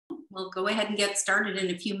We'll go ahead and get started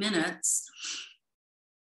in a few minutes.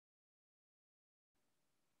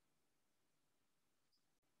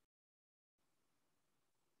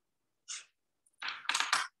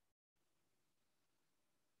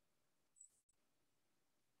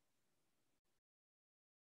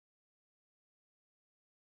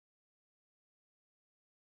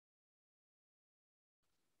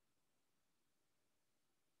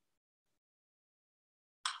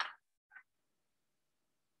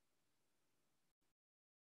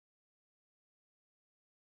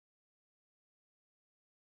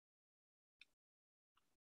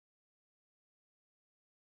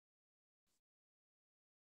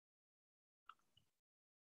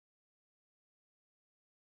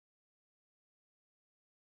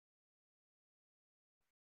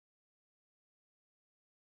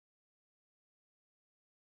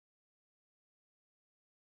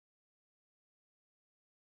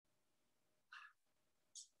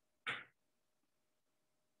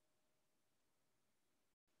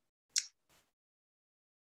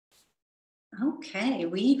 Okay,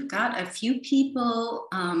 we've got a few people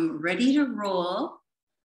ready to roll.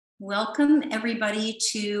 Welcome everybody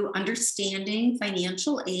to Understanding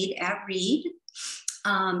Financial Aid at Reed.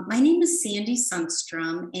 My name is Sandy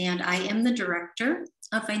Sundstrom, and I am the Director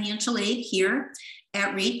of Financial Aid here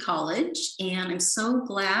at Reed College. And I'm so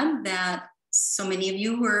glad that so many of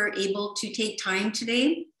you were able to take time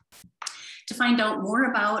today to find out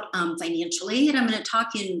more about financial aid. I'm going to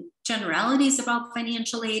talk in generalities about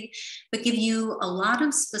financial aid, but give you a lot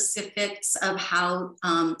of specifics of how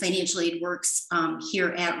financial aid works here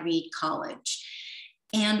at Reed College.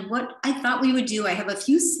 And what I thought we would do, I have a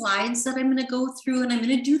few slides that I'm going to go through, and I'm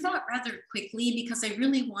going to do that rather quickly because I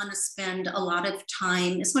really want to spend a lot of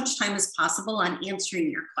time, as much time as possible, on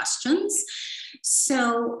answering your questions.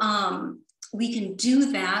 So we can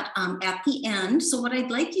do that at the end. So what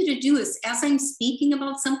I'd like you to do is, as I'm speaking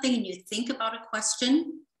about something and you think about a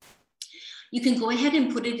question, you can go ahead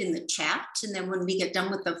and put it in the chat. And then when we get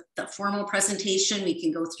done with the formal presentation, we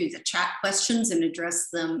can go through the chat questions and address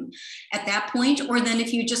them at that point. Or then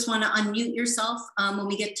if you just want to unmute yourself when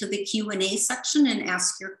we get to the Q&A section and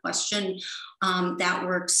ask your question, that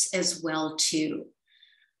works as well too.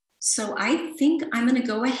 So I think I'm going to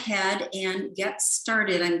go ahead and get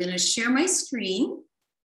started. I'm going to share my screen.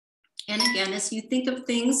 And again, as you think of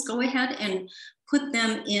things, go ahead and put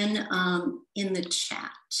them in the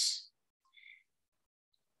chat.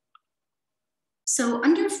 So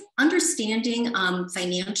understanding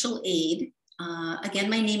financial aid,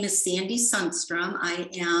 again, my name is Sandy Sundstrom. I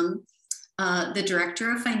am the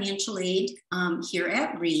Director of Financial Aid here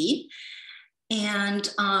at Reed. And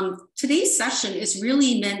today's session is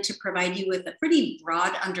really meant to provide you with a pretty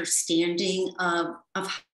broad understanding of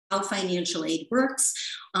how financial aid works.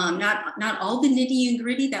 Not all the nitty and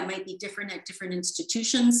gritty, that might be different at different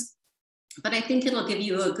institutions, but I think it'll give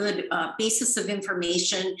you a good basis of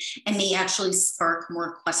information and may actually spark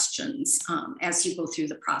more questions as you go through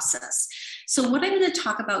the process. So what I'm going to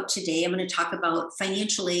talk about today, I'm going to talk about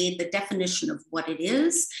financial aid, the definition of what it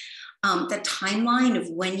is, the timeline of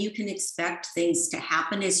when you can expect things to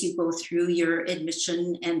happen as you go through your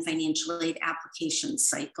admission and financial aid application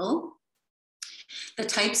cycle, the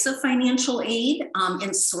types of financial aid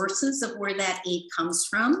and sources of where that aid comes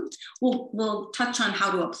from. We'll touch on how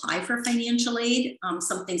to apply for financial aid,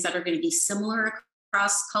 some things that are going to be similar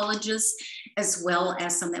across colleges, as well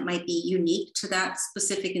as some that might be unique to that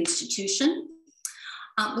specific institution.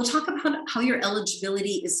 We'll talk about how your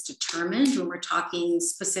eligibility is determined when we're talking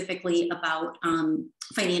specifically about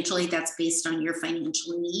financial aid that's based on your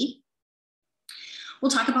financial need.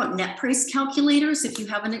 We'll talk about net price calculators. If you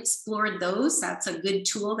haven't explored those, that's a good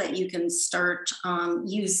tool that you can start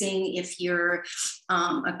using if you're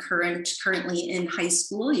currently in high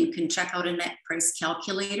school. You can check out a net price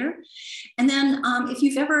calculator. And then if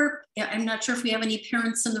you've ever, I'm not sure if we have any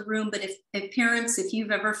parents in the room, but if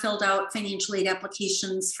you've ever filled out financial aid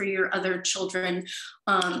applications for your other children,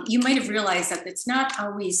 you might have realized that it's not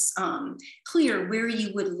always clear where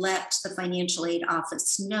you would let the financial aid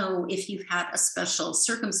office know if you've had a special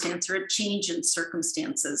circumstance or a change in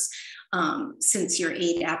circumstances since your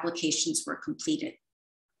aid applications were completed.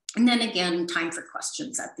 And then again, time for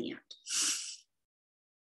questions at the end.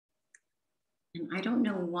 And I don't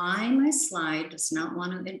know why my slide does not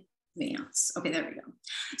want to advance. Okay, there we go.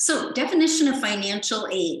 So definition of financial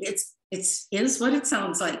aid, it is what it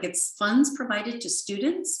sounds like. It's funds provided to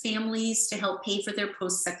students, families to help pay for their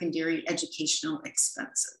post-secondary educational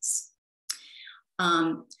expenses.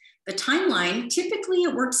 The timeline, typically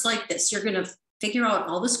it works like this. You're going to figure out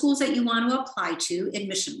all the schools that you want to apply to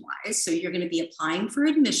admission-wise. So you're going to be applying for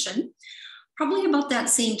admission. Probably about that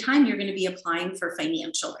same time, you're going to be applying for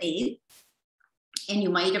financial aid. And you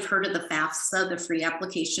might have heard of the FAFSA, the free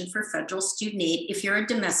application for federal student aid. If you're a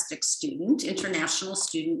domestic student, international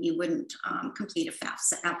student, you wouldn't complete a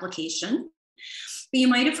FAFSA application. But you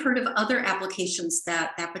might have heard of other applications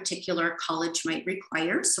that that particular college might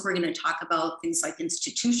require. So we're going to talk about things like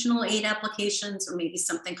institutional aid applications, or maybe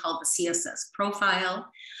something called the CSS profile.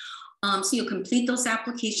 So you'll complete those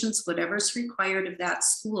applications, whatever's required of that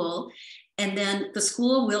school. And then the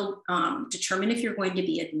school will determine if you're going to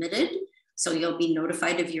be admitted. So you'll be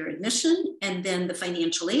notified of your admission, and then the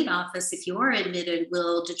financial aid office, if you are admitted,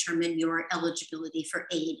 will determine your eligibility for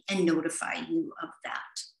aid and notify you of that.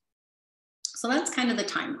 So that's kind of the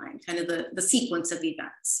timeline, kind of the sequence of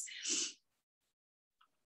events.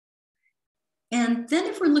 And then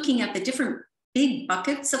if we're looking at the different big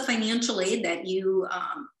buckets of financial aid that you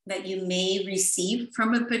may receive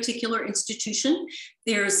from a particular institution,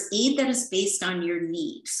 there's aid that is based on your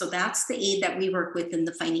need. So that's the aid that we work with in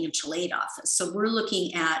the financial aid office. So we're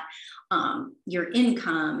looking at your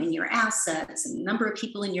income and your assets and the number of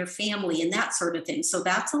people in your family and that sort of thing. So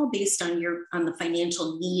that's all based on the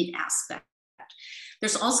financial need aspect.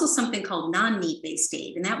 There's also something called non-need-based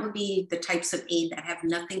aid, and that would be the types of aid that have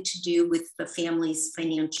nothing to do with the family's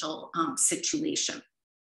financial situation.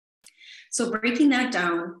 So breaking that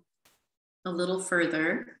down a little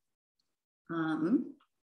further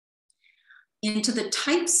into the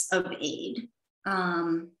types of aid.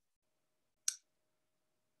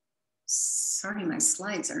 Sorry, my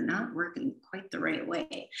slides are not working quite the right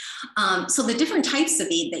way. So the different types of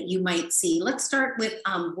aid that you might see, let's start with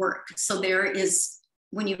work. So there is,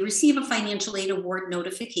 when you receive a financial aid award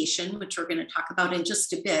notification, which we're going to talk about in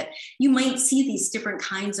just a bit, you might see these different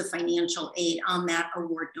kinds of financial aid on that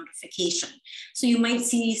award notification. So you might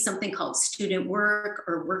see something called student work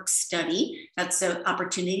or work study. That's an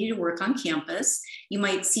opportunity to work on campus. You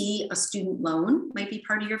might see a student loan, might be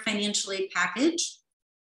part of your financial aid package.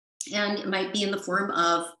 And it might be in the form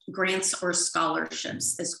of grants or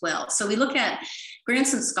scholarships as well. So we look at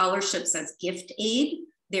grants and scholarships as gift aid.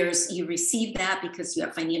 You receive that because you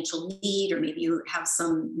have financial need, or maybe you have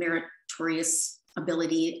some meritorious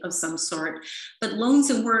ability of some sort. But loans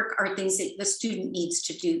and work are things that the student needs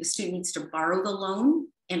to do. The student needs to borrow the loan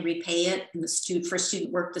and repay it. And for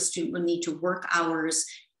student work, the student will need to work hours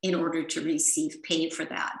in order to receive pay for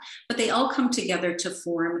that. But they all come together to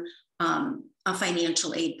form a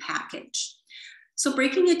financial aid package. So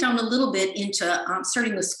breaking it down a little bit into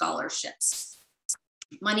starting with scholarships.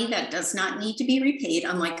 Money that does not need to be repaid,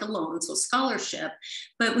 unlike a loan, so scholarship.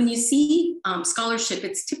 But when you see scholarship,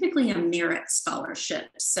 it's typically a merit scholarship.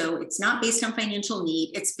 So it's not based on financial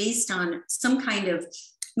need. It's based on some kind of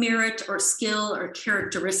merit or skill or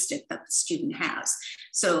characteristic that the student has.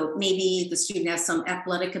 So maybe the student has some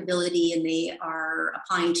athletic ability and they are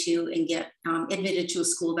applying to and get admitted to a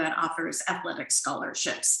school that offers athletic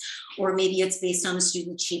scholarships. Or maybe it's based on a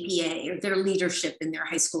student's GPA or their leadership in their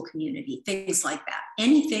high school community, things like that.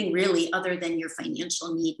 Anything really other than your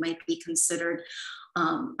financial need might be considered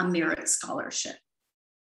a merit scholarship.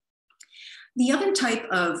 The other type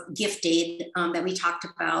of gift aid that we talked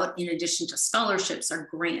about, in addition to scholarships, are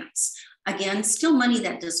grants. Again, still money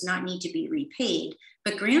that does not need to be repaid,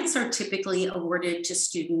 but grants are typically awarded to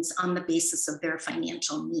students on the basis of their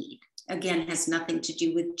financial need. Again, has nothing to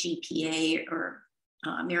do with GPA or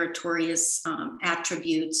meritorious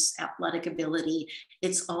attributes, athletic ability.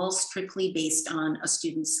 It's all strictly based on a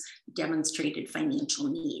student's demonstrated financial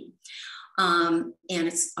need. And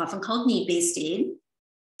it's often called need-based aid.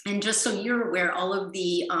 And just so you're aware, all of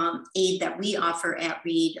the aid that we offer at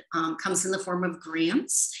Reed comes in the form of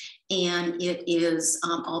grants, and it is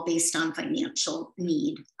all based on financial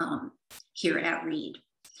need here at Reed.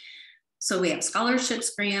 So we have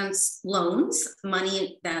scholarships, grants, loans,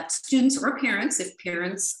 money that students or parents, if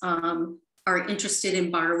parents are interested in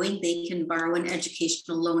borrowing, they can borrow an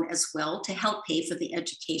educational loan as well to help pay for the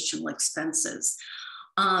educational expenses.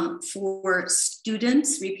 For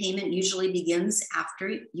students, repayment usually begins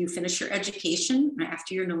after you finish your education,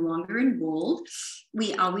 after you're no longer enrolled.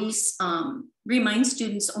 We always remind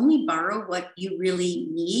students only borrow what you really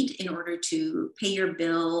need in order to pay your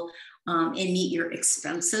bill and meet your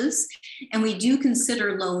expenses. And we do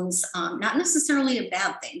consider loans not necessarily a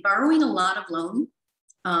bad thing. Borrowing a lot of loan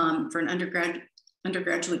for an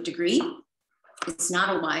undergraduate degree, it's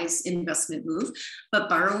not a wise investment move, but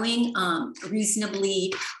borrowing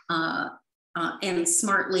reasonably and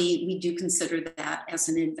smartly, we do consider that as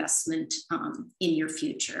an investment in your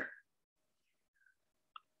future.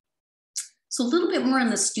 So a little bit more on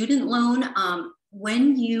the student loan.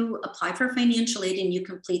 when you apply for financial aid and you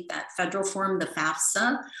complete that federal form, the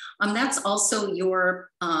FAFSA, that's also your,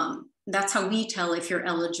 that's how we tell if you're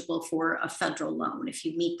eligible for a federal loan, if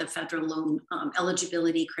you meet the federal loan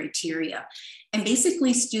eligibility criteria. And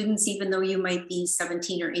basically students, even though you might be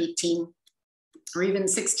 17 or 18, or even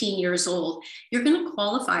 16 years old, you're going to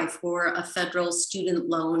qualify for a federal student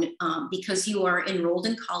loan because you are enrolled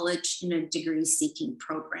in college in a degree-seeking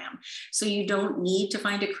program. So you don't need to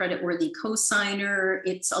find a credit-worthy cosigner.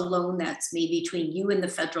 It's a loan that's made between you and the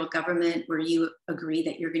federal government, where you agree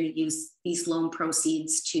that you're going to use these loan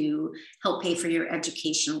proceeds to help pay for your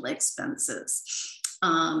educational expenses.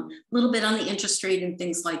 A little bit on the interest rate and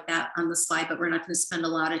things like that on the slide, but we're not going to spend a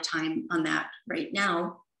lot of time on that right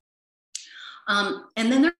now. And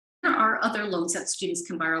then there are other loans that students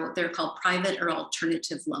can borrow. They're called private or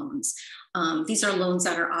alternative loans. These are loans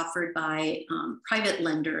that are offered by private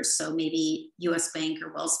lenders, so maybe US Bank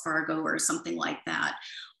or Wells Fargo or something like that.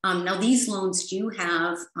 Now these loans do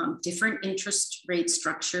have different interest rate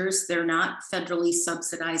structures. They're not federally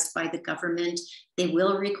subsidized by the government. They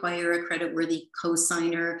will require a creditworthy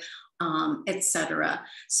cosigner, et cetera.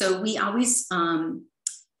 So we always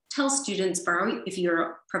tell students, borrow, if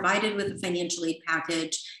you're provided with a financial aid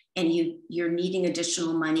package and you're needing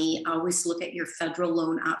additional money, always look at your federal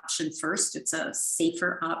loan option first. It's a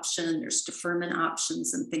safer option. There's deferment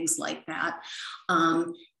options and things like that.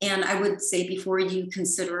 And I would say before you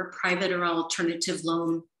consider a private or alternative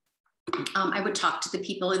loan, I would talk to the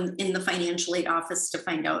people in the financial aid office to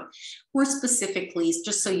find out more specifically,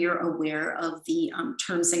 just so you're aware of the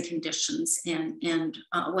terms and conditions and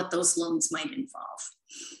what those loans might involve.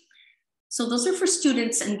 So those are for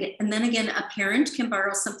students. And then again, a parent can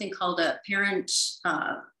borrow something called a parent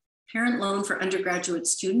loan for undergraduate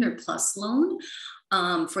student, or PLUS loan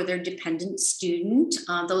for their dependent student.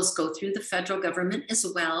 Those go through the federal government as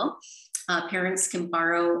well. Parents can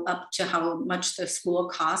borrow up to how much the school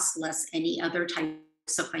costs, less any other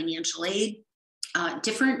types of financial aid.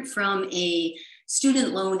 Different from a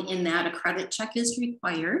student loan in that a credit check is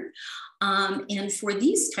required. And for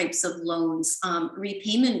these types of loans,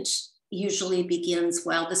 repayment usually begins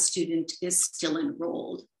while the student is still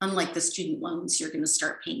enrolled. Unlike the student loans, you're going to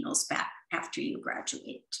start paying those back after you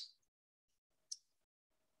graduate.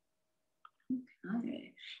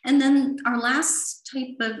 Okay. And then our last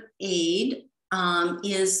type of aid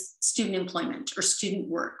is student employment or student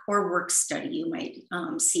work or work study, you might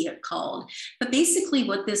see it called. But basically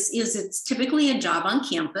what this is, it's typically a job on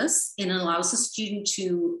campus and it allows a student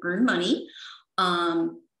to earn money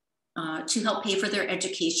to help pay for their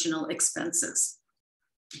educational expenses.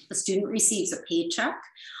 The student receives a paycheck,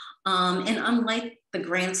 and unlike the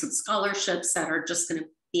grants and scholarships that are just going to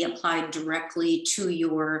be applied directly to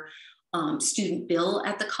your student bill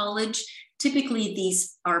at the college, typically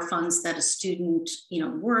these are funds that a student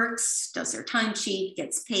works, does their timesheet,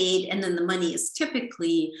 gets paid, and then the money is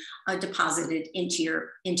typically deposited into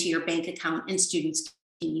your bank account, and students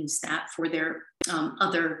can use that for their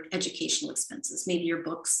other educational expenses, maybe your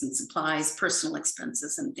books and supplies, personal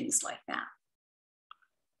expenses, and things like that.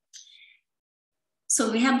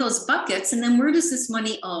 So we have those buckets, and then where does this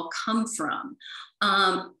money all come from?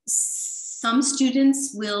 Some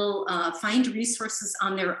students will find resources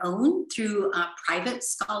on their own through private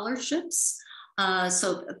scholarships,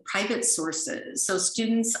 so private sources. So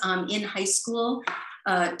students in high school,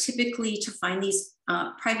 typically to find these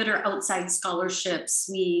private or outside scholarships,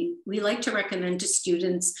 we like to recommend to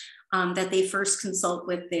students that they first consult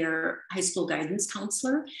with their high school guidance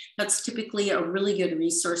counselor. That's typically a really good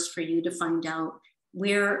resource for you to find out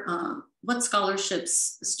what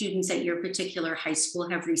scholarships students at your particular high school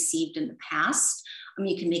have received in the past.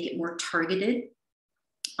 You can make it more targeted.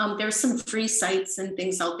 There's some free sites and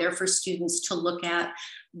things out there for students to look at,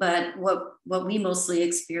 but what we mostly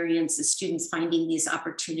experience is students finding these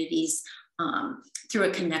opportunities through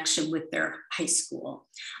a connection with their high school.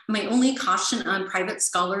 My only caution on private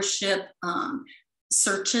scholarship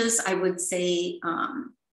searches, I would say,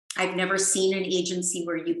 I've never seen an agency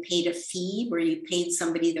where you paid a fee, where you paid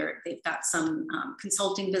somebody, they've got some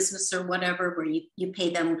consulting business or whatever, where you pay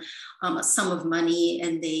them a sum of money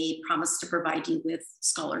and they promise to provide you with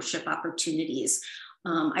scholarship opportunities.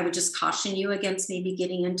 I would just caution you against maybe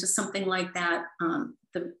getting into something like that.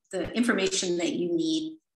 The information that you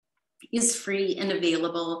need is free and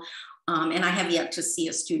available. And I have yet to see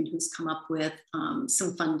a student who's come up with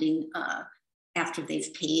some funding after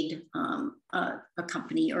they've paid a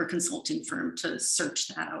company or a consulting firm to search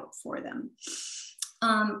that out for them.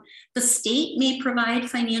 The state may provide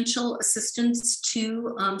financial assistance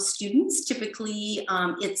to students. Typically,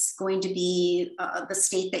 it's going to be the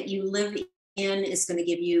state that you live is going to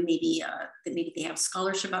give you maybe they have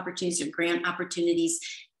scholarship opportunities or grant opportunities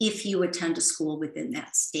if you attend a school within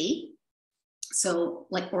that state. So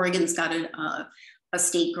like Oregon's got a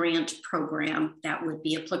state grant program that would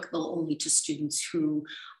be applicable only to students who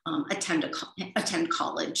attend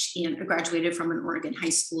college and graduated from an Oregon high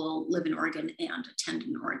school, live in Oregon, and attend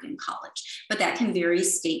an Oregon college. But that can vary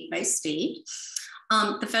state by state.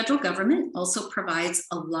 The federal government also provides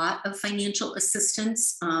a lot of financial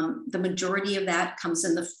assistance. The majority of that comes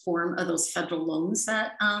in the form of those federal loans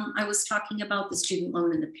that I was talking about, the student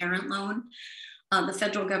loan and the parent loan. The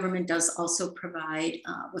federal government does also provide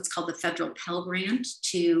what's called the federal Pell Grant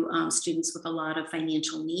to students with a lot of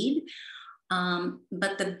financial need.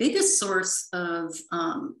 But the biggest source of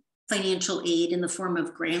financial aid in the form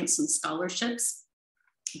of grants and scholarships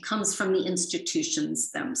comes from the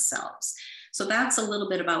institutions themselves. So that's a little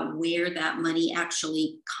bit about where that money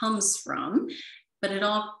actually comes from, but it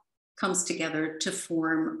all comes together to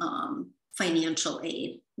form financial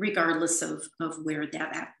aid, regardless of where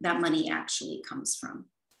that money actually comes from.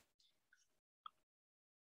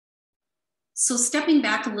 So stepping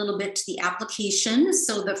back a little bit to the application.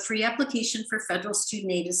 So the free application for federal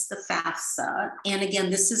student aid is the FAFSA. And again,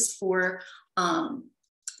 this is for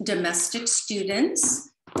domestic students.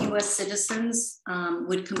 US citizens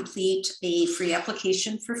would complete a free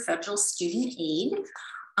application for federal student aid.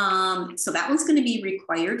 So that one's going to be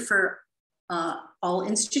required for all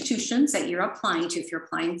institutions that you're applying to if you're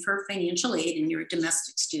applying for financial aid and you're a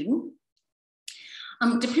domestic student.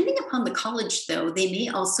 Depending upon the college, though, they may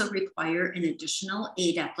also require an additional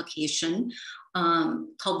aid application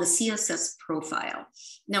called the CSS profile.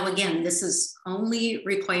 Now, again, this is only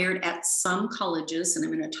required at some colleges, and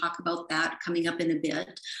I'm going to talk about that coming up in a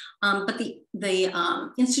bit. But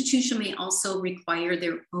the institution may also require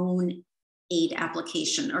their own aid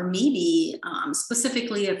application, or maybe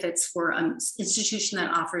specifically if it's for an institution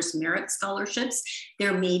that offers merit scholarships,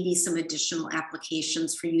 there may be some additional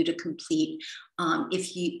applications for you to complete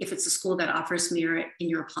if it's a school that offers merit and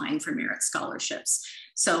you're applying for merit scholarships.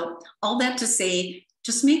 So all that to say,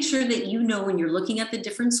 just make sure that you know when you're looking at the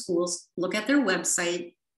different schools, look at their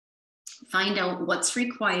website, find out what's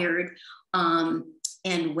required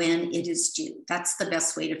and when it is due. That's the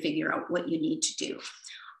best way to figure out what you need to do.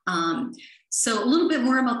 So a little bit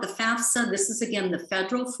more about the FAFSA. This is, again, the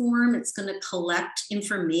federal form. It's going to collect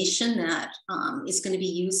information that is going to be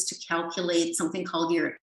used to calculate something called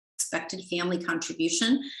your expected family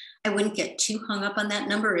contribution. I wouldn't get too hung up on that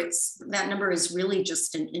number. That number is really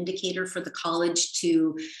just an indicator for the college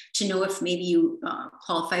to know if maybe you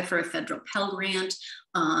qualify for a federal Pell Grant.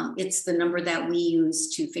 It's the number that we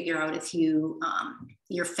use to figure out if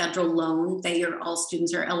your federal loan that all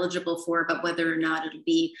students are eligible for, but whether or not it'll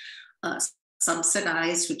be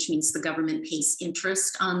subsidized, which means the government pays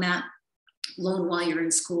interest on that loan while you're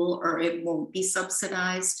in school, or it won't be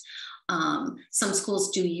subsidized. Some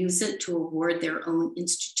schools do use it to award their own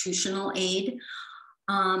institutional aid.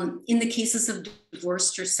 In the cases of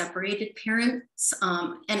divorced or separated parents,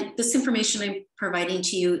 and this information I'm providing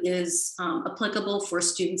to you is applicable for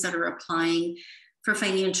students that are applying for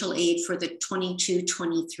financial aid for the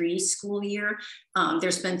 22-23 school year.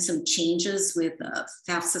 There's been some changes with the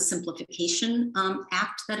FAFSA Simplification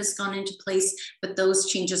Act that has gone into place, but those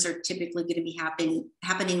changes are typically going to be happening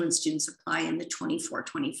when students apply in the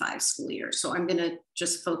 24-25 school year. So I'm going to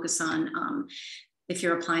just focus on if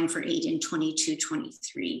you're applying for aid in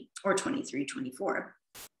 22-23 or 23-24.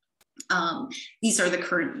 These are the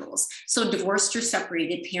current rules. So divorced or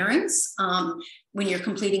separated parents, when you're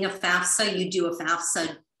completing a FAFSA, you do a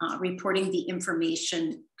FAFSA reporting the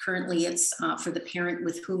information. Currently, it's for the parent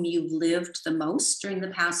with whom you lived the most during the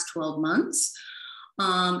past 12 months.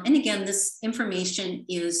 And again, this information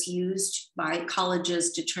is used by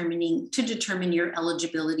colleges to determine your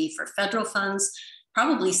eligibility for federal funds,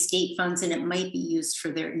 probably state funds, and it might be used for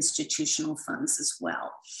their institutional funds as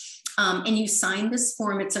well. And you sign this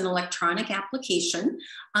form. It's an electronic application.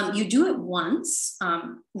 You do it one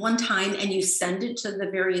time, and you send it to the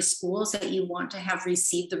various schools that you want to have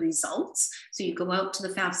received the results. So you go out to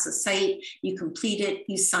the FAFSA site, you complete it,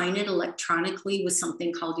 you sign it electronically with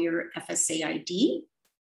something called your FSA ID.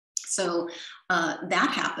 So that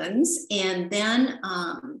happens. And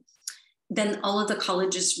then all of the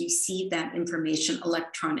colleges receive that information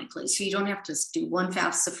electronically. So you don't have to do one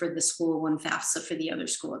FAFSA for the school, one FAFSA for the other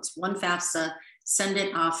school. It's one FAFSA, send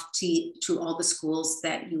it off to all the schools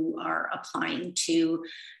that you are applying to.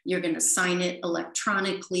 You're going to sign it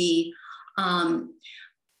electronically. That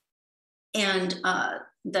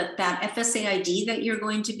FSA ID that you're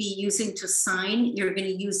going to be using to sign, you're going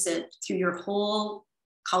to use it through your whole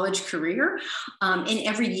college career. And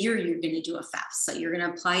every year you're going to do a FAFSA. You're going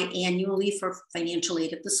to apply annually for financial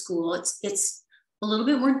aid at the school. It's a little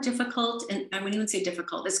bit more difficult, and I wouldn't even say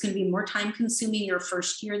difficult. It's going to be more time consuming your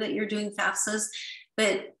first year that you're doing FAFSAs,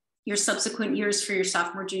 but your subsequent years for your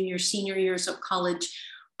sophomore, junior, senior years of college,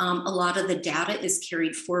 a lot of the data is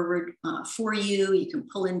carried forward for you. You can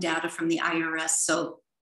pull in data from the IRS. So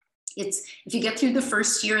if you get through the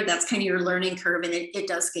first year, that's kind of your learning curve, and it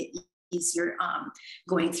does get easier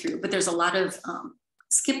going through. But there's a lot of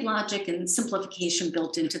skip logic and simplification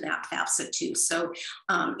built into that FAFSA too. So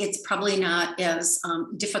it's probably not as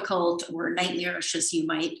difficult or nightmarish as you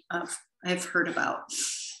might have heard about.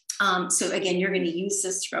 So again, you're going to use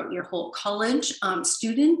this throughout your whole college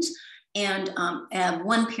student. And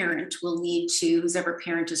one parent will need to, whoever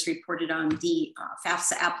parent is reported on the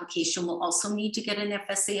FAFSA application, will also need to get an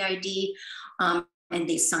FSA ID, and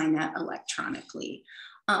they sign that electronically.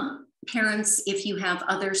 Parents, if you have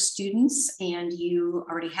other students and you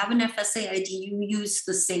already have an FSA ID, you use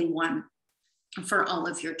the same one for all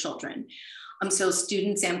of your children. So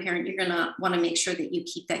students and parent, you're gonna wanna make sure that you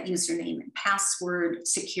keep that username and password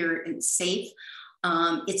secure and safe.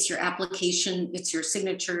 It's your application, it's your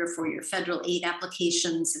signature for your federal aid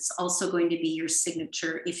applications. It's also going to be your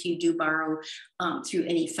signature if you do borrow through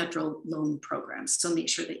any federal loan programs. So make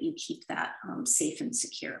sure that you keep that safe and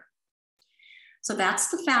secure. So that's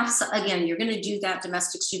the FAFSA. Again, you're going to do that,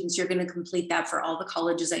 domestic students, you're going to complete that for all the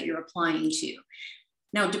colleges that you're applying to.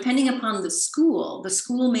 Now, depending upon the school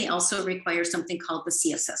may also require something called the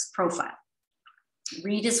CSS profile.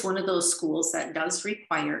 Reed is one of those schools that does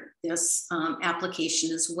require this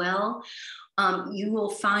application as well. You will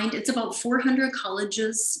find it's about 400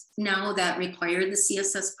 colleges now that require the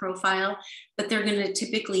CSS profile, but they're going to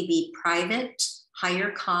typically be private, higher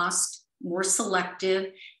cost, more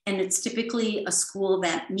selective, and it's typically a school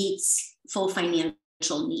that meets full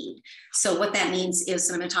financial need. So what that means is,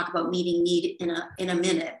 and I'm going to talk about meeting need in a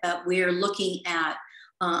minute, but we're looking at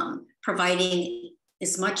providing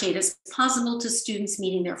as much aid as possible to students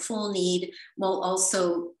meeting their full need, while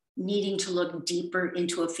also needing to look deeper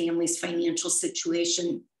into a family's financial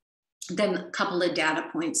situation than a couple of data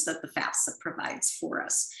points that the FAFSA provides for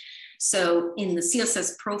us. So in the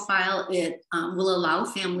CSS profile, it will allow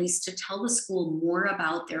families to tell the school more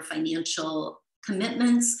about their financial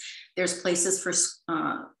commitments. There's places for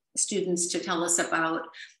students to tell us about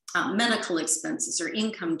medical expenses or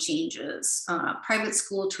income changes, private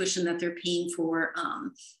school tuition that they're paying for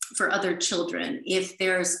other children. If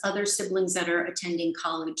there's other siblings that are attending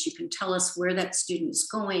college, you can tell us where that student is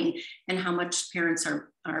going and how much parents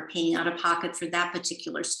are paying out of pocket for that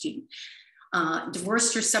particular student.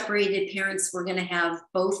 Divorced or separated parents, we're going to have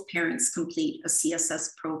both parents complete a CSS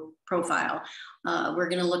profile. We're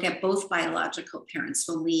going to look at both biological parents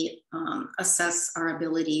when we assess our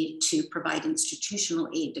ability to provide institutional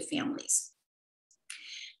aid to families.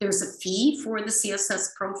 There's a fee for the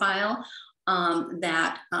CSS profile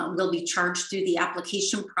that will be charged through the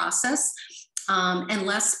application process.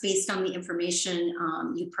 Unless based on the information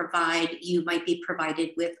you provide, you might be provided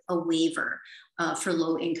with a waiver for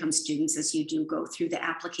low-income students as you do go through the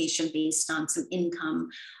application based on some income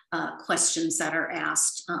questions that are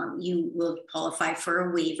asked. You will qualify for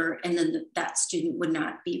a waiver, and then that student would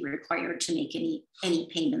not be required to make any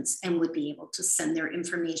payments and would be able to send their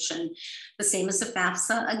information. The same as the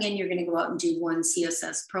FAFSA. Again, you're going to go out and do one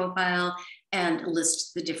CSS profile and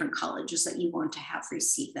list the different colleges that you want to have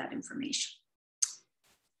receive that information.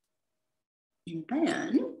 And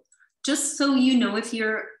then, just so you know, if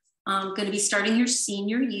you're going to be starting your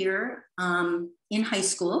senior year in high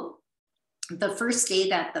school, the first day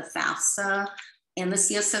that the FAFSA and the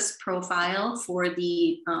CSS profile for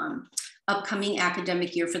the upcoming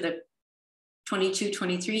academic year, for the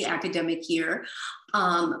 22-23 academic year,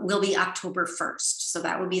 will be October 1st. So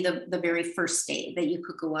that would be the very first day that you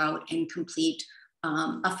could go out and complete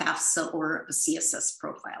a FAFSA or a CSS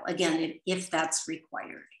profile, again, if that's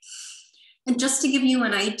required. And just to give you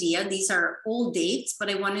an idea, these are old dates, but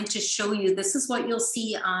I wanted to show you, this is what you'll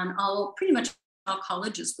see on pretty much all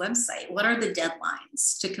colleges' website. What are the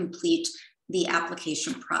deadlines to complete the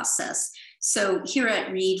application process? So here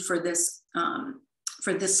at Reed for this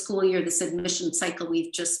school year, this admission cycle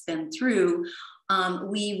we've just been through,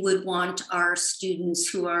 we would want our students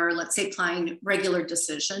who are, let's say, applying regular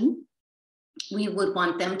decision, we would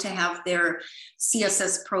want them to have their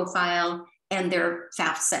CSS profile and their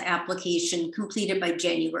FAFSA application completed by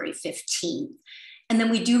January 15th. And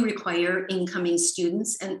then we do require incoming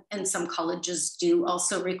students, and some colleges do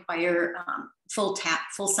also require full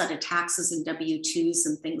set of taxes and W-2s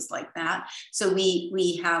and things like that. So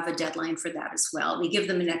we have a deadline for that as well. We give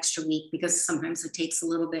them an extra week because sometimes it takes a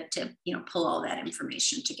little bit to pull all that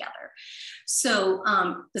information together. So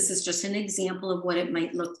this is just an example of what it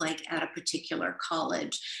might look like at a particular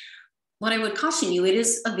college. What I would caution you, it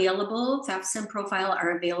is available, FAFSA and profile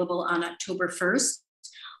are available on October 1st.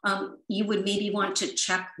 You would maybe want to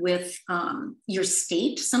check with your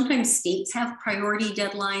state. Sometimes states have priority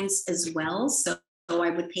deadlines as well, so I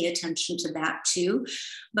would pay attention to that too.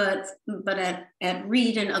 But at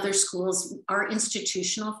Reed and other schools, our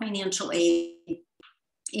institutional financial aid,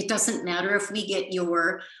 it doesn't matter if we get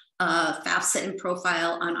your FAFSA and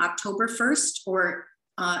profile on October 1st or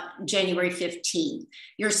January 15th.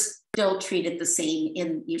 You're still treated the same,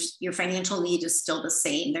 in your financial need is still the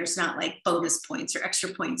same. There's not like bonus points or extra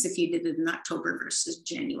points if you did it in October versus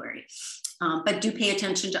January. But do pay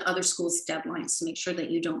attention to other schools' deadlines to make sure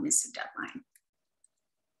that you don't miss a deadline.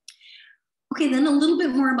 Okay, then a little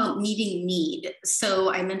bit more about meeting need.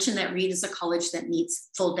 So I mentioned that Reed is a college that meets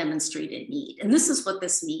full demonstrated need. And this is what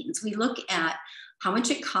this means. We look at how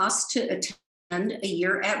much it costs to attend a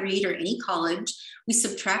year at Reed or any college. We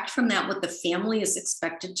subtract from that what the family is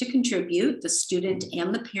expected to contribute, the student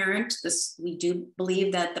and the parent. We do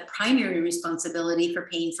believe that the primary responsibility for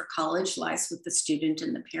paying for college lies with the student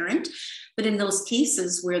and the parent. But in those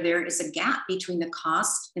cases where there is a gap between the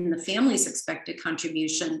cost and the family's expected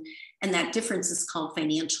contribution, and that difference is called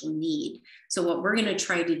financial need. So what we're going to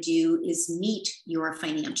try to do is meet your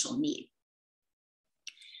financial need.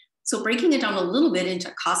 So breaking it down a little bit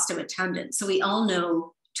into cost of attendance. So we all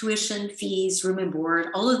know tuition, fees, room and board,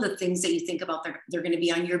 all of the things that you think about, they're going to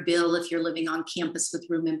be on your bill if you're living on campus with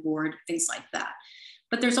room and board, things like that.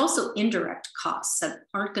 But there's also indirect costs that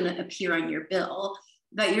aren't going to appear on your bill,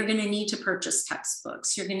 that you're going to need to purchase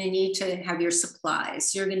textbooks. You're going to need to have your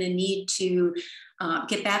supplies. You're going to need to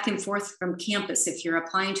get back and forth from campus. If you're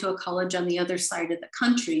applying to a college on the other side of the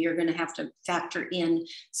country, you're going to have to factor in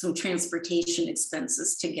some transportation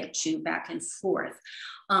expenses to get you back and forth.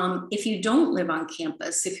 If you don't live on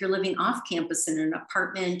campus, if you're living off campus in an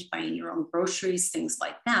apartment, buying your own groceries, things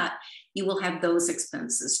like that, you will have those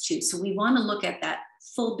expenses too. So we want to look at that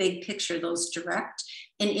full big picture. Those direct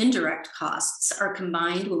and indirect costs are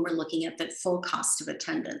combined when we're looking at the full cost of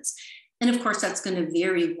attendance. And of course, that's going to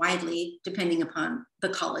vary widely depending upon the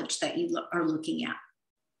college that you are looking at.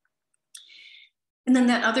 And then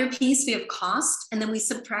that other piece, we have cost, and then we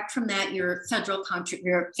subtract from that your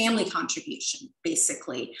your family contribution,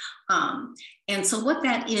 basically. And so what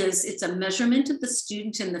that is, it's a measurement of the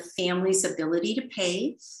student and the family's ability to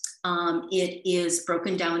pay. It is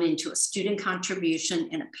broken down into a student contribution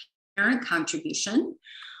and a parent contribution.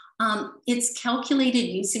 It's calculated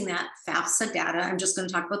using that FAFSA data. I'm just going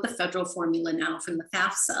to talk about the federal formula now from the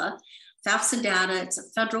FAFSA. FAFSA data, it's a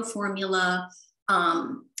federal formula,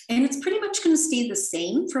 and it's pretty much going to stay the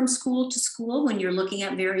same from school to school when you're looking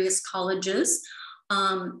at various colleges.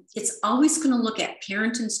 It's always going to look at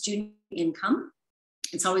parent and student income.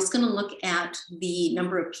 It's always going to look at the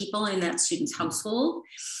number of people in that student's household.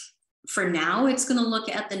 For now, it's going to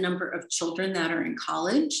look at the number of children that are in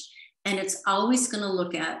college. And it's always going to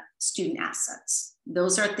look at student assets.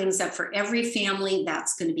 Those are things that for every family,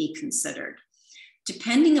 that's going to be considered.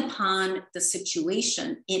 Depending upon the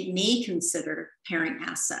situation, it may consider parent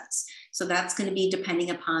assets. So that's going to be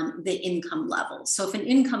depending upon the income level. So if an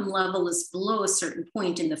income level is below a certain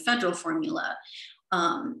point in the federal formula,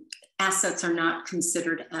 assets are not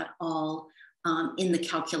considered at all in the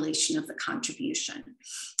calculation of the contribution.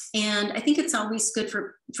 And I think it's always good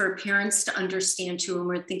for parents to understand too, when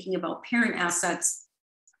we're thinking about parent assets,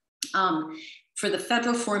 for the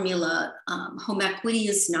federal formula, home equity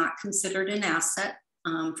is not considered an asset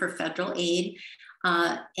for federal aid,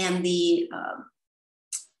 and the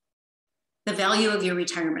value of your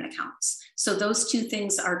retirement accounts. So those two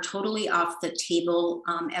things are totally off the table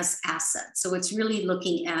as assets. So it's really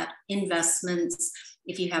looking at investments,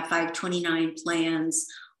 if you have 529 plans,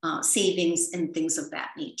 savings, and things of that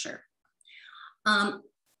nature.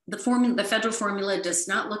 The federal formula does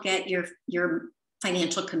not look at your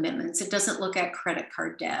financial commitments. It doesn't look at credit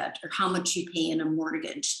card debt or how much you pay in a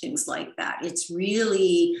mortgage, things like that. It's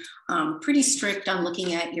really pretty strict on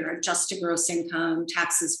looking at your adjusted gross income,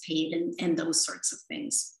 taxes paid, and those sorts of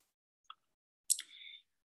things.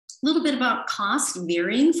 A little bit about cost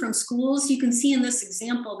varying from schools. You can see in this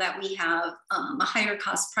example that we have a higher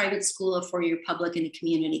cost private school, a four-year public, and a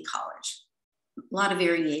community college. A lot of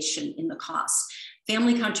variation in the cost.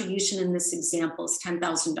 family contribution in this example is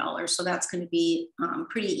 $10,000. So that's going to be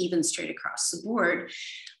pretty even straight across the board.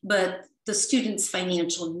 But the student's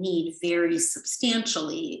financial need varies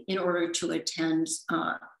substantially in order to attend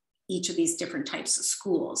each of these different types of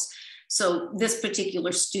schools. So this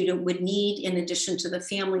particular student would need, in addition to the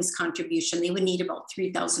family's contribution, they would need about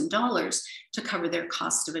 $3,000 to cover their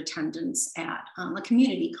cost of attendance at a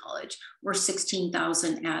community college, or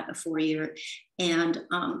 $16,000 at a four-year, and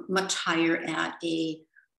much higher at a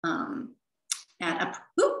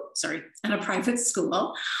private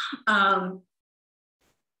school.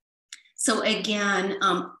 So again,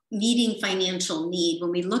 meeting financial need,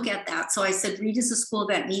 when we look at that, so I said Reed is a school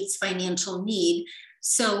that meets financial need.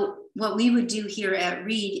 So what we would do here at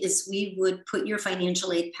Reed is we would put your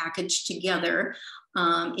financial aid package together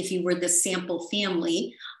if you were the sample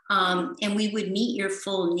family, and we would meet your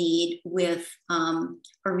full need with a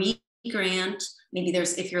Reed grant. Maybe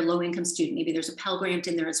there's, if you're a low income student, maybe there's a Pell Grant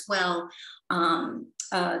in there as well,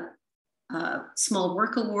 a small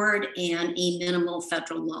work award, and a minimal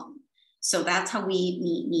federal loan. So that's how we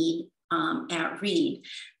meet need at Reed.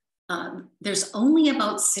 There's only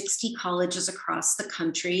about 60 colleges across the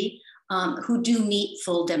country who do meet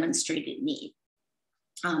full demonstrated need,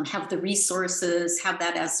 have the resources, have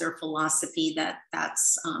that as their philosophy,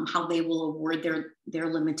 that's how they will award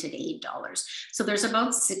their limited aid dollars. So there's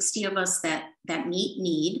about 60 of us that meet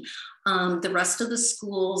need. The rest of the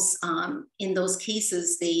schools, in those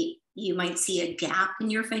cases, you might see a gap in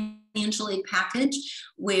your financial aid package,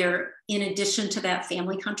 where in addition to that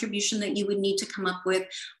family contribution that you would need to come up with,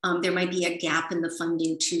 there might be a gap in the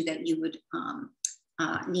funding too that you would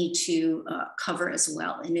need to cover as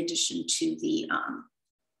well, in addition to the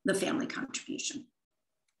family contribution.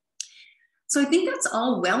 So I think that's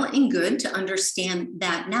all well and good to understand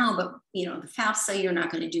that now, but the FAFSA, you're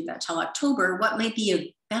not going to do that till October. What might be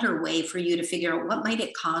a better way for you to figure out what might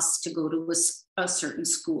it cost to go to a certain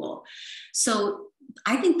school? So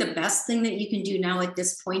I think the best thing that you can do now at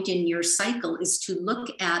this point in your cycle is to look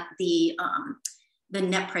at the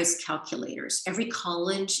net price calculators. Every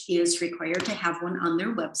college is required to have one on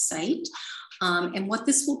their website. And what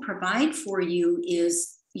this will provide for you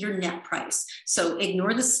is your net price. So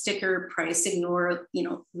ignore the sticker price, ignore,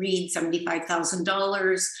 Reed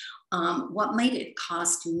 $75,000. What might it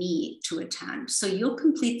cost me to attend? So you'll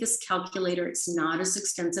complete this calculator. It's not as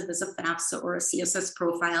extensive as a FAFSA or a CSS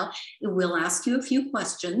profile. It will ask you a few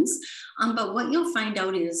questions, but what you'll find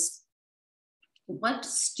out is what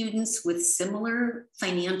students with similar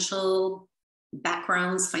financial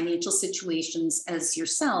backgrounds, financial situations as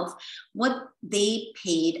yourself, what they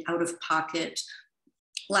paid out of pocket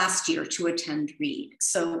last year to attend Reed.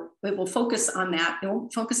 So it will focus on that. It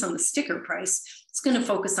won't focus on the sticker price. It's going to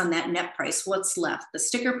focus on that net price. What's left? The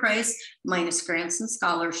sticker price minus grants and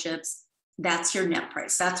scholarships. That's your net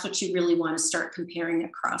price. That's what you really want to start comparing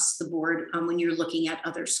across the board when you're looking at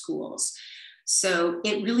other schools. So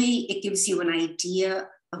it gives you an idea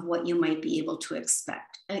of what you might be able to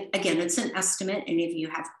expect. Again, it's an estimate, and if you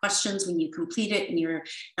have questions when you complete it and you're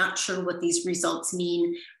not sure what these results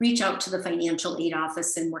mean, reach out to the financial aid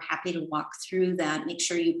office and we're happy to walk through that, make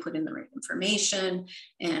sure you put in the right information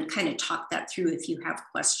and kind of talk that through if you have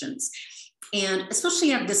questions. And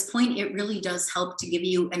especially at this point, it really does help to give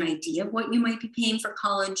you an idea of what you might be paying for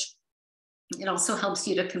college. It also helps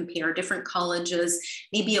you to compare different colleges.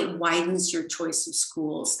 Maybe it widens your choice of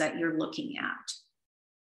schools that you're looking at.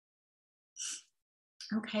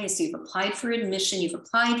 Okay, so you've applied for admission, you've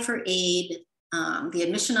applied for aid. The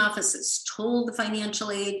admission office has told the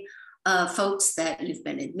financial aid folks that you've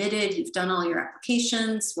been admitted, you've done all your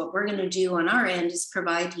applications. What we're going to do on our end is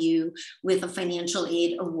provide you with a financial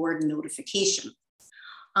aid award notification.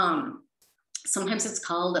 Sometimes it's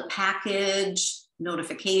called a package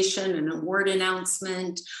notification, an award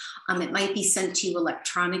announcement. It might be sent to you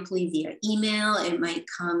electronically via email. It might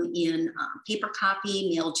come in paper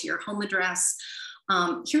copy, mailed to your home address.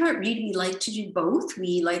 Here at Reed, we like to do both.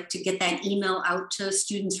 We like to get that email out to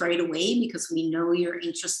students right away because we know you're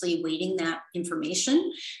anxiously awaiting that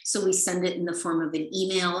information. So we send it in the form of an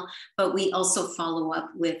email, but we also follow up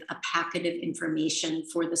with a packet of information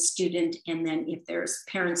for the student. And then if there's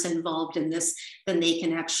parents involved in this, then they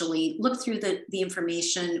can actually look through the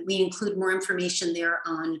information. We include more information there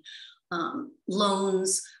on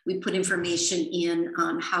loans. We put information in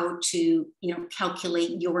on how to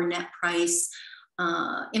calculate your net price.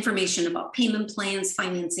 Information about payment plans,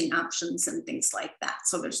 financing options, and things like that.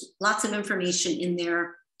 So there's lots of information in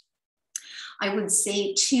there. I would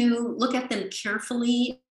say to look at them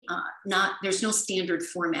carefully. there's no standard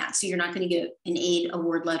format. So you're not going to get an aid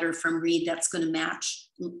award letter from Reed that's going to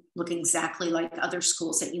look exactly like other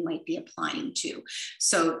schools that you might be applying to.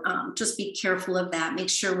 So just be careful of that. Make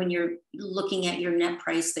sure when you're looking at your net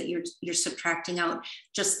price that you're subtracting out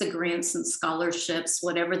just the grants and scholarships,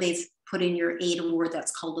 whatever they've put in your aid award,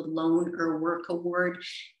 that's called a loan or work award.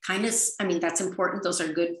 That's important. Those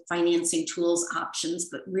are good financing tools, options,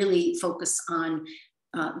 but really focus on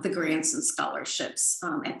the grants and scholarships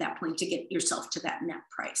at that point to get yourself to that net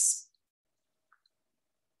price.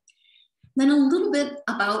 Then a little bit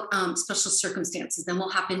about special circumstances, then we'll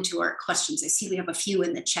hop into our questions. I see we have a few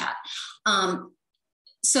in the chat.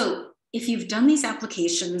 So if you've done these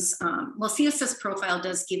applications, CSS Profile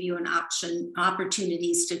does give you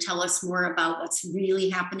opportunities to tell us more about what's really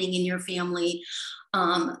happening in your family.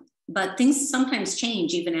 But things sometimes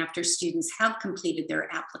change even after students have completed their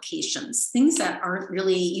applications. Things that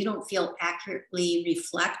you don't feel accurately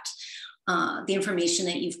reflect the information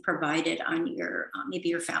that you've provided on your, maybe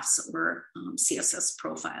your FAFSA or CSS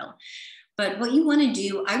profile. But what you want to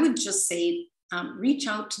do, I would just say, reach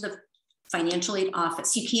out to the financial aid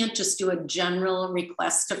office. You can't just do a general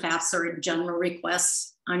request to FAFSA or a general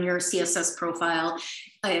request on your CSS profile.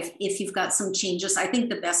 If you've got some changes, I think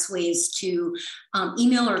the best way is to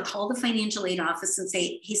email or call the financial aid office and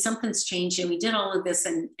say, hey, something's changed and we did all of this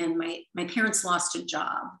and my parents lost a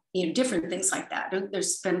job, different things like that.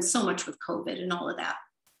 There's been so much with COVID and all of that.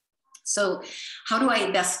 So how do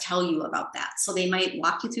I best tell you about that? So they might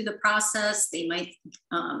walk you through the process. They might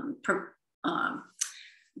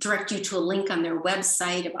direct you to a link on their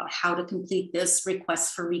website about how to complete this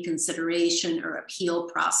request for reconsideration or appeal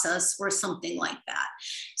process or something like that.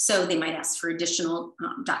 So they might ask for additional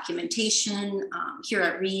documentation. Here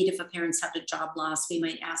at Reed, if a parent's had a job loss, we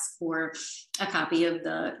might ask for a copy of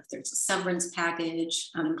if there's a severance package,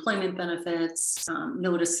 unemployment benefits,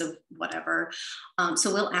 notice of whatever.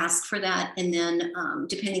 So we'll ask for that. And then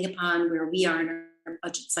depending upon where we are in our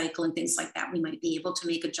budget cycle and things like that, we might be able to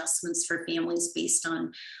make adjustments for families based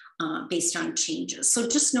on changes. So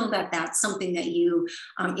just know that that's something that you,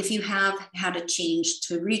 if you have had a change,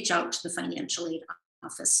 to reach out to the financial aid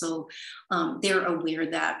office so they're aware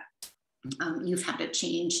that you've had a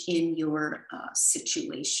change in your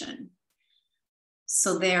situation.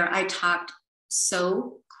 So there, I talked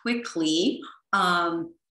so quickly.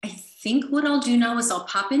 I think what I'll do now is I'll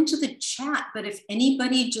pop into the chat, but if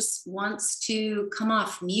anybody just wants to come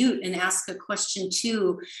off mute and ask a question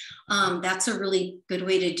too, that's a really good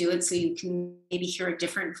way to do it. So you can maybe hear a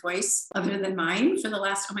different voice other than mine for the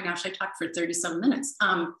last, oh my gosh, I talked for 37 minutes.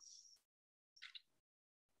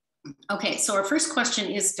 Okay, so our first question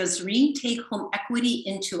is, does Reed take home equity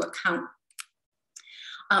into account?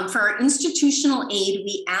 For our institutional aid,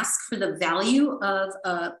 we ask for the value of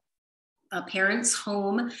a parent's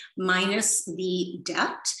home minus the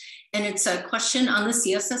debt. And it's a question on the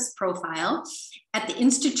CSS profile. At the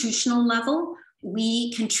institutional level,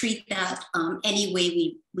 we can treat that any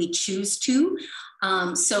way we choose to.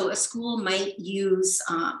 So a school might use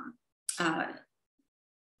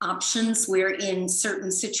options where in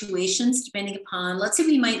certain situations, depending upon, let's say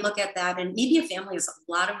we might look at that and maybe a family has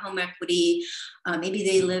a lot of home equity, maybe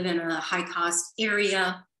they live in a high cost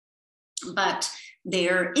area, but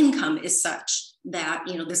their income is such that,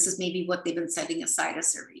 this is maybe what they've been setting aside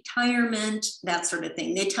as their retirement, that sort of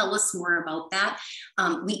thing. They tell us more about that.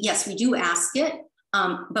 Yes, we do ask it,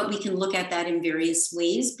 but we can look at that in various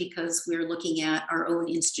ways because we're looking at our own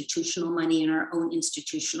institutional money and our own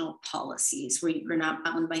institutional policies. We're not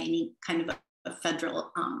bound by any kind of a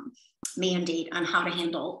federal mandate on how to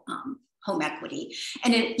handle home equity.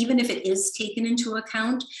 And even if it is taken into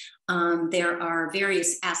account, there are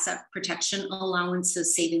various asset protection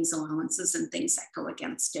allowances, savings allowances, and things that go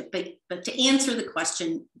against it. But to answer the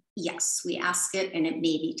question, yes, we ask it and it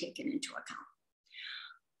may be taken into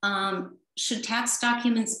account. Should tax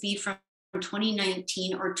documents be from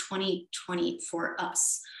 2019 or 2020 for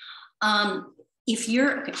us? If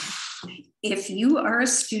you are a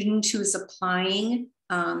student who is applying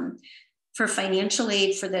for financial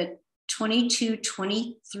aid for the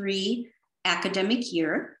 22-23 academic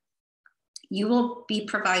year, you will be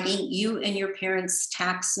providing you and your parents'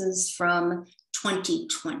 taxes from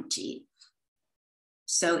 2020.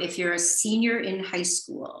 So if you're a senior in high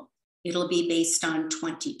school, it'll be based on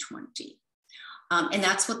 2020. And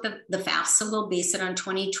that's what the FAFSA will base it on,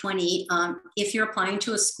 2020. If you're applying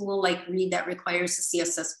to a school like Reed that requires a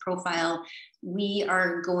CSS profile, we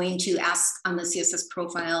are going to ask on the CSS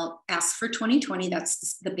profile, ask for 2020,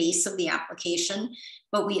 that's the base of the application.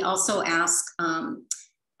 But we also ask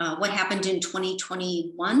what happened in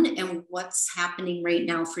 2021 and what's happening right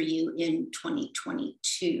now for you in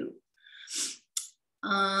 2022.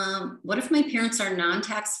 What if my parents are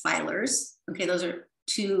non-tax filers? Okay, those are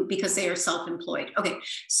two because they are self-employed. Okay,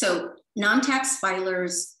 so non-tax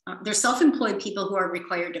filers, they're self-employed people who are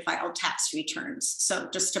required to file tax returns. So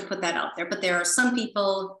just to put that out there, but there are some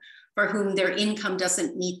people for whom their income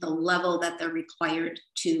doesn't meet the level that they're required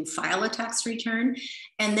to file a tax return.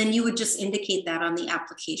 And then you would just indicate that on the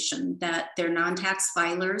application that they're non-tax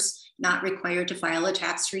filers, not required to file a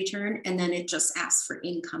tax return, and then it just asks for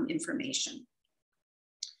income information.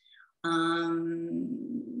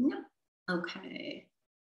 Yep. Okay.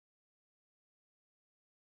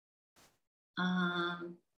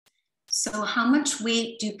 So how much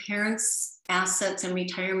weight do parents' assets and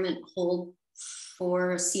retirement hold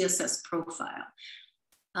for CSS profile?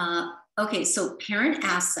 Okay, so parent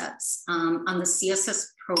assets on the CSS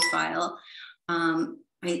profile,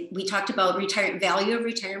 we talked about value of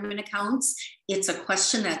retirement accounts. It's a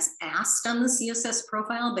question that's asked on the CSS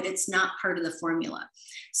profile, but it's not part of the formula.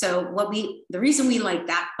 So the reason we like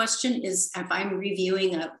that question is if I'm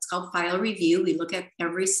reviewing it's called file review, we look at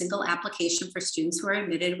every single application for students who are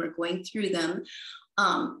admitted, we're going through them.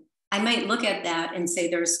 I might look at that and say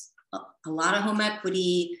there's a lot of home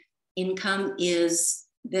equity, income is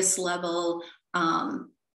this level,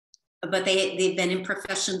 but they've been in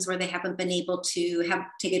professions where they haven't been able to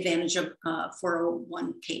take advantage of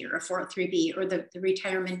 401k or a 403b, or the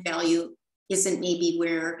retirement value isn't maybe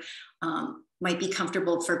where might be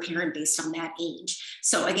comfortable for a parent based on that age.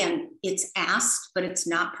 So again, it's asked, but it's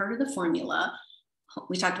not part of the formula.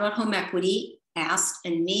 We talked about home equity, asked,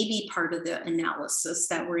 and maybe part of the analysis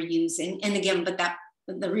that we're using. And again, but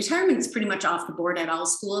the retirement is pretty much off the board at all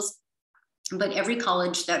schools. But every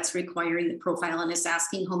college that's requiring the profile and is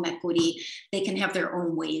asking home equity, they can have their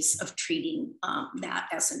own ways of treating that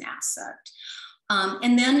as an asset.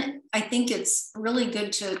 And then I think it's really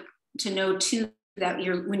good to know too that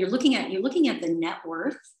when you're looking at the net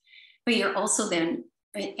worth, but you're also then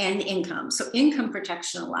and income. So income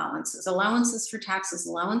protection allowances for taxes,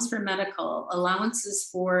 allowance for medical, allowances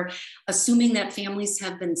for assuming that families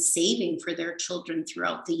have been saving for their children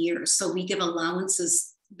throughout the year. So we give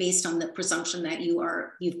allowances based on the presumption that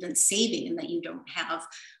you've been saving and that you don't have,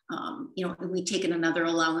 we take in another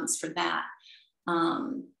allowance for that.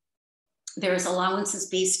 There's allowances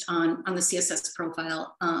based on the CSS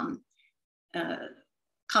profile,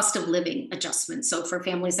 cost of living adjustments. So for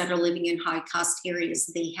families that are living in high cost areas,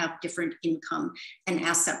 they have different income and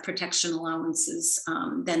asset protection allowances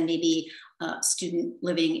than maybe a student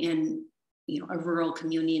living in a rural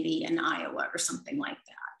community in Iowa or something like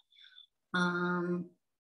that.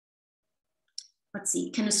 Let's see,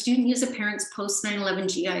 can a student use a parent's post 9/11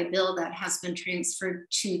 GI Bill that has been transferred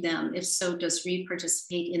to them? If so, does Reed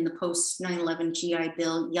participate in the post 9/11 GI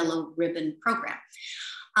Bill yellow ribbon program?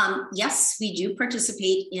 Yes, we do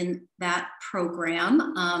participate in that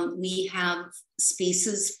program. We have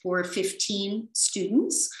spaces for 15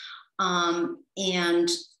 students. And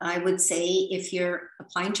I would say if you're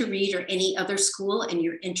applying to Reed or any other school and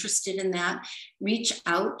you're interested in that, reach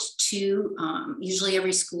out to, usually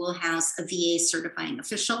every school has a VA certifying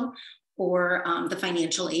official or the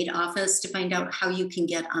financial aid office to find out how you can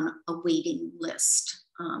get on a waiting list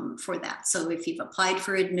for that. So if you've applied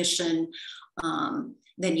for admission,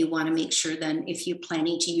 then you want to make sure then if you're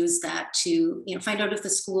planning to use that to find out if the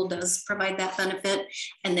school does provide that benefit,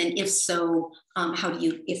 and then if so, how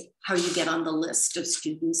you get on the list of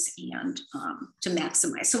students and to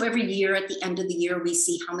maximize. So every year at the end of the year, we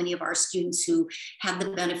see how many of our students who have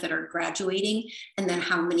the benefit are graduating, and then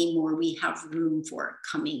how many more we have room for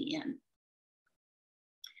coming in.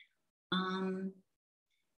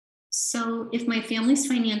 So if my family's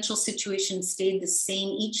financial situation stayed the same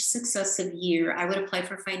each successive year, I would apply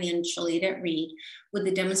for financial aid at Reed. Would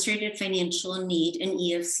the demonstrated financial need and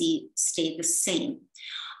EFC stay the same?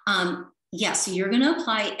 Yes, you're going to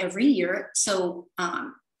apply every year. So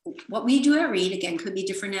what we do at Reed, again, could be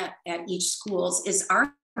different at each schools, is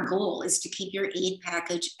our goal is to keep your aid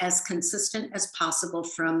package as consistent as possible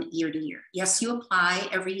from year to year. Yes, you apply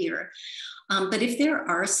every year. But if there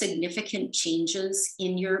are significant changes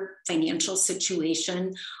in your financial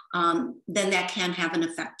situation, then that can have an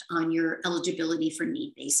effect on your eligibility for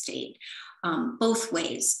need-based aid, both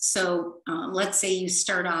ways. So let's say you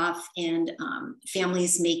start off and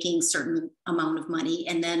families making a certain amount of money,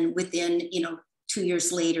 and then within 2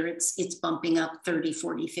 years later, it's bumping up 30,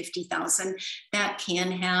 40, 50,000. That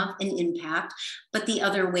can have an impact, but the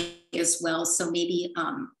other way as well. So maybe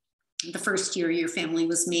the first year your family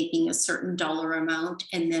was making a certain dollar amount,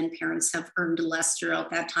 and then parents have earned less throughout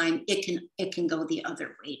that time, it can go the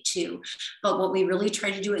other way too. But what we really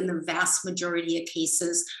try to do in the vast majority of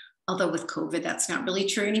cases, although with COVID, that's not really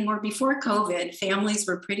true anymore. Before COVID, families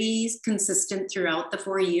were pretty consistent throughout the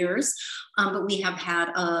 4 years. But we have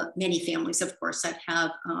had many families, of course, that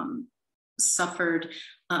have suffered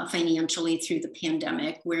financially through the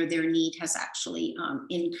pandemic, where their need has actually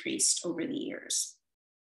increased over the years.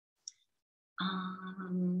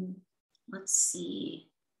 Let's see.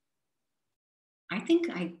 I think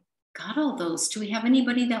I got all those. Do we have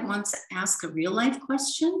anybody that wants to ask a real life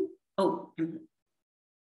question? Oh,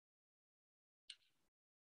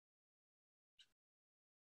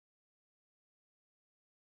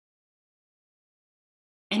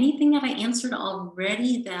 anything that I answered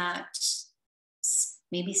already that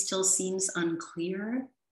maybe still seems unclear?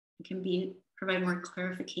 It can provide more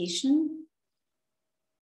clarification.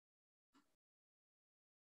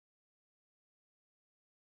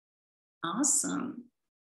 Awesome.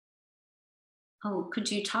 Oh, could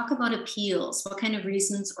you talk about appeals? What kind of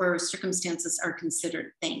reasons or circumstances are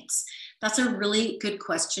considered? Thanks. That's a really good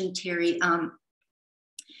question, Terry.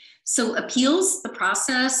 So appeals, the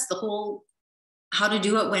process, the whole how to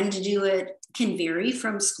do it, when to do it, can vary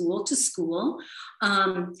from school to school.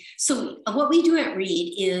 So what we do at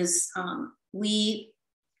Reed is we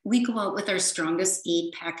go out with our strongest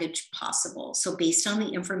aid package possible. So based on the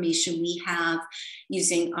information we have,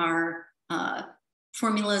 using our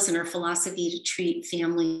formulas and our philosophy to treat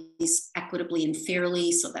families equitably and fairly,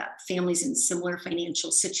 so that families in similar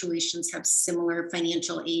financial situations have similar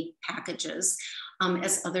financial aid packages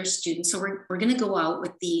as other students. So we're going to go out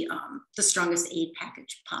with the strongest aid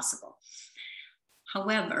package possible.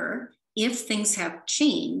 However, if things have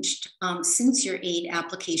changed since your aid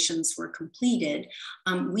applications were completed,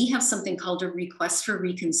 we have something called a request for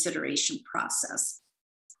reconsideration process.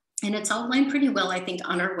 And it's outlined pretty well, I think,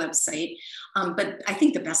 on our website. But I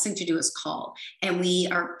think the best thing to do is call. And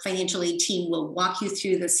our financial aid team will walk you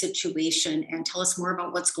through the situation and tell us more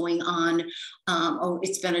about what's going on. Oh,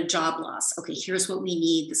 it's been a job loss. Okay, here's what we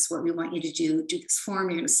need. This is what we want you to do. Do this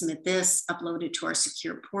form. You're going to submit this, upload it to our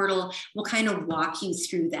secure portal. We'll kind of walk you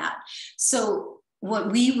through that. So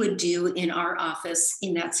what we would do in our office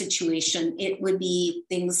in that situation, it would be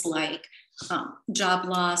things like job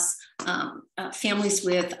loss, families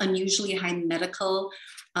with unusually high medical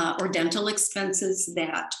or dental expenses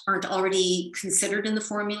that aren't already considered in the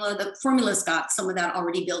formula. The formula's got some of that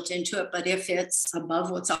already built into it, but if it's above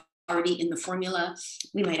what's already in the formula,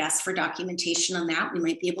 we might ask for documentation on that. We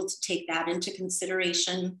might be able to take that into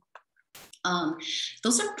consideration.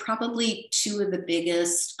 Those are probably two of the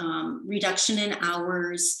biggest. Reduction in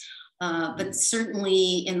hours, but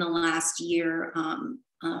certainly in the last year,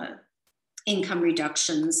 income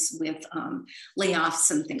reductions with layoffs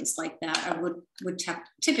and things like that would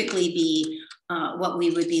typically be what we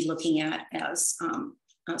would be looking at as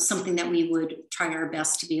something that we would try our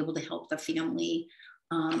best to be able to help the family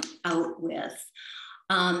out with.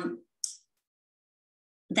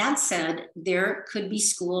 That said, there could be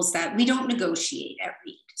schools that we don't negotiate at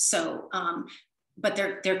Reed. So, but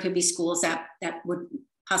there could be schools that would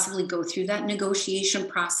possibly go through that negotiation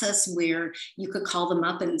process where you could call them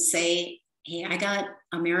up and say, hey, I got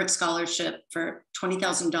a merit scholarship for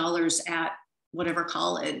 $20,000 at whatever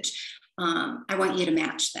college. I want you to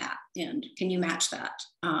match that. And can you match that?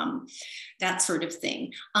 That sort of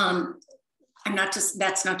thing.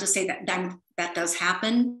 That's not to say that does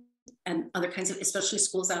happen. And other kinds of, especially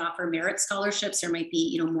schools that offer merit scholarships, there might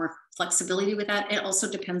be, more flexibility with that. It also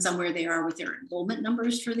depends on where they are with their enrollment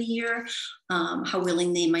numbers for the year, how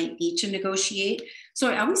willing they might be to negotiate.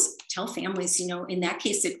 So I always tell families, in that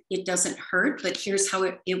case, it doesn't hurt, but here's how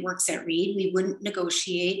it works at Reed. We wouldn't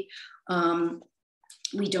negotiate.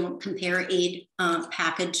 We don't compare aid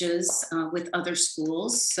packages with other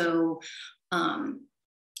schools.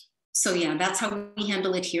 So yeah, that's how we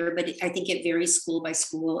handle it here, but I think it varies school by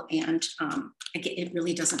school, and it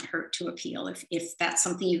really doesn't hurt to appeal if that's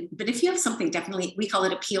something but if you have something, definitely, we call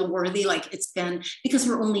it appeal worthy, like it's been, because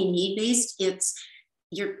we're only need-based, it's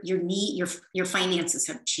your finances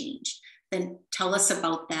have changed, then tell us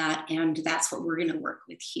about that, and that's what we're going to work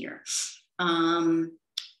with here.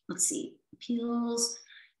 Let's see, appeals.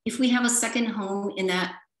 If we have a second home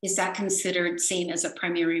is that considered same as a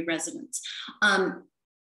primary residence?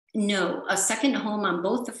 No, a second home on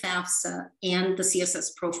both the FAFSA and the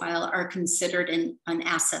CSS profile are considered an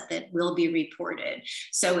asset that will be reported.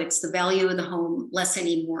 So it's the value of the home less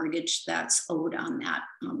any mortgage that's owed on that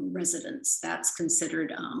residence. That's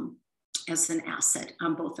considered as an asset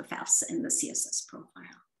on both the FAFSA and the CSS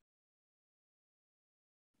profile.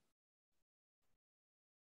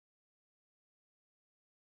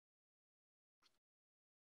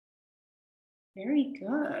 Very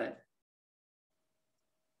good.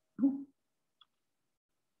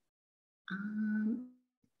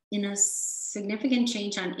 In a significant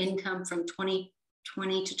change on income from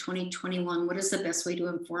 2020 to 2021, what is the best way to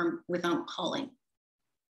inform without calling?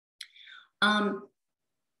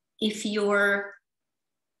 If you're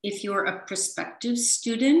a prospective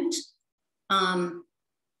student, well,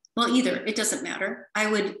 either, it doesn't matter.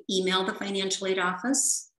 I would email the financial aid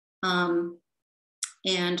office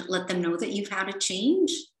and let them know that you've had a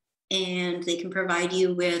change, and they can provide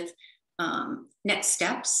you with next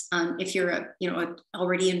steps. If you're a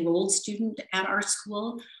already enrolled student at our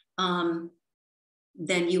school,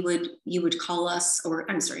 then you would call us, or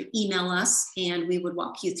I'm sorry, email us, and we would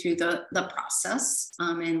walk you through the process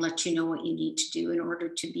and let you know what you need to do in order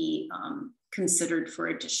to be considered for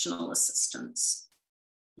additional assistance.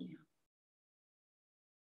 Yeah.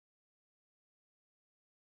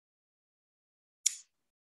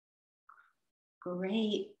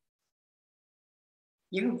 Great.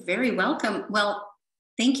 You're very welcome. Well,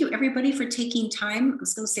 thank you everybody for taking time. I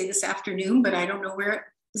was going to say this afternoon, but I don't know where.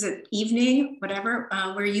 Is it evening, whatever,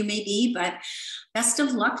 where you may be, but best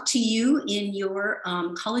of luck to you in your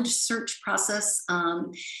college search process.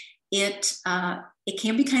 It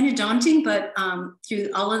can be kind of daunting, but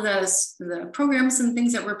through all of the programs and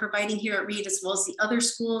things that we're providing here at Reed, as well as the other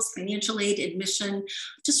schools, financial aid, admission,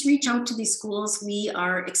 just reach out to these schools. We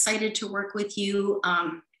are excited to work with you.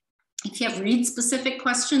 If you have Reed-specific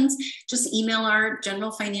questions, just email our general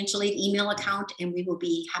financial aid email account, and we will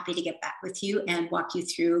be happy to get back with you and walk you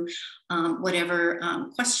through whatever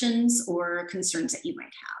questions or concerns that you might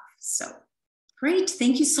have. So great.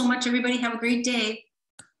 Thank you so much, everybody. Have a great day.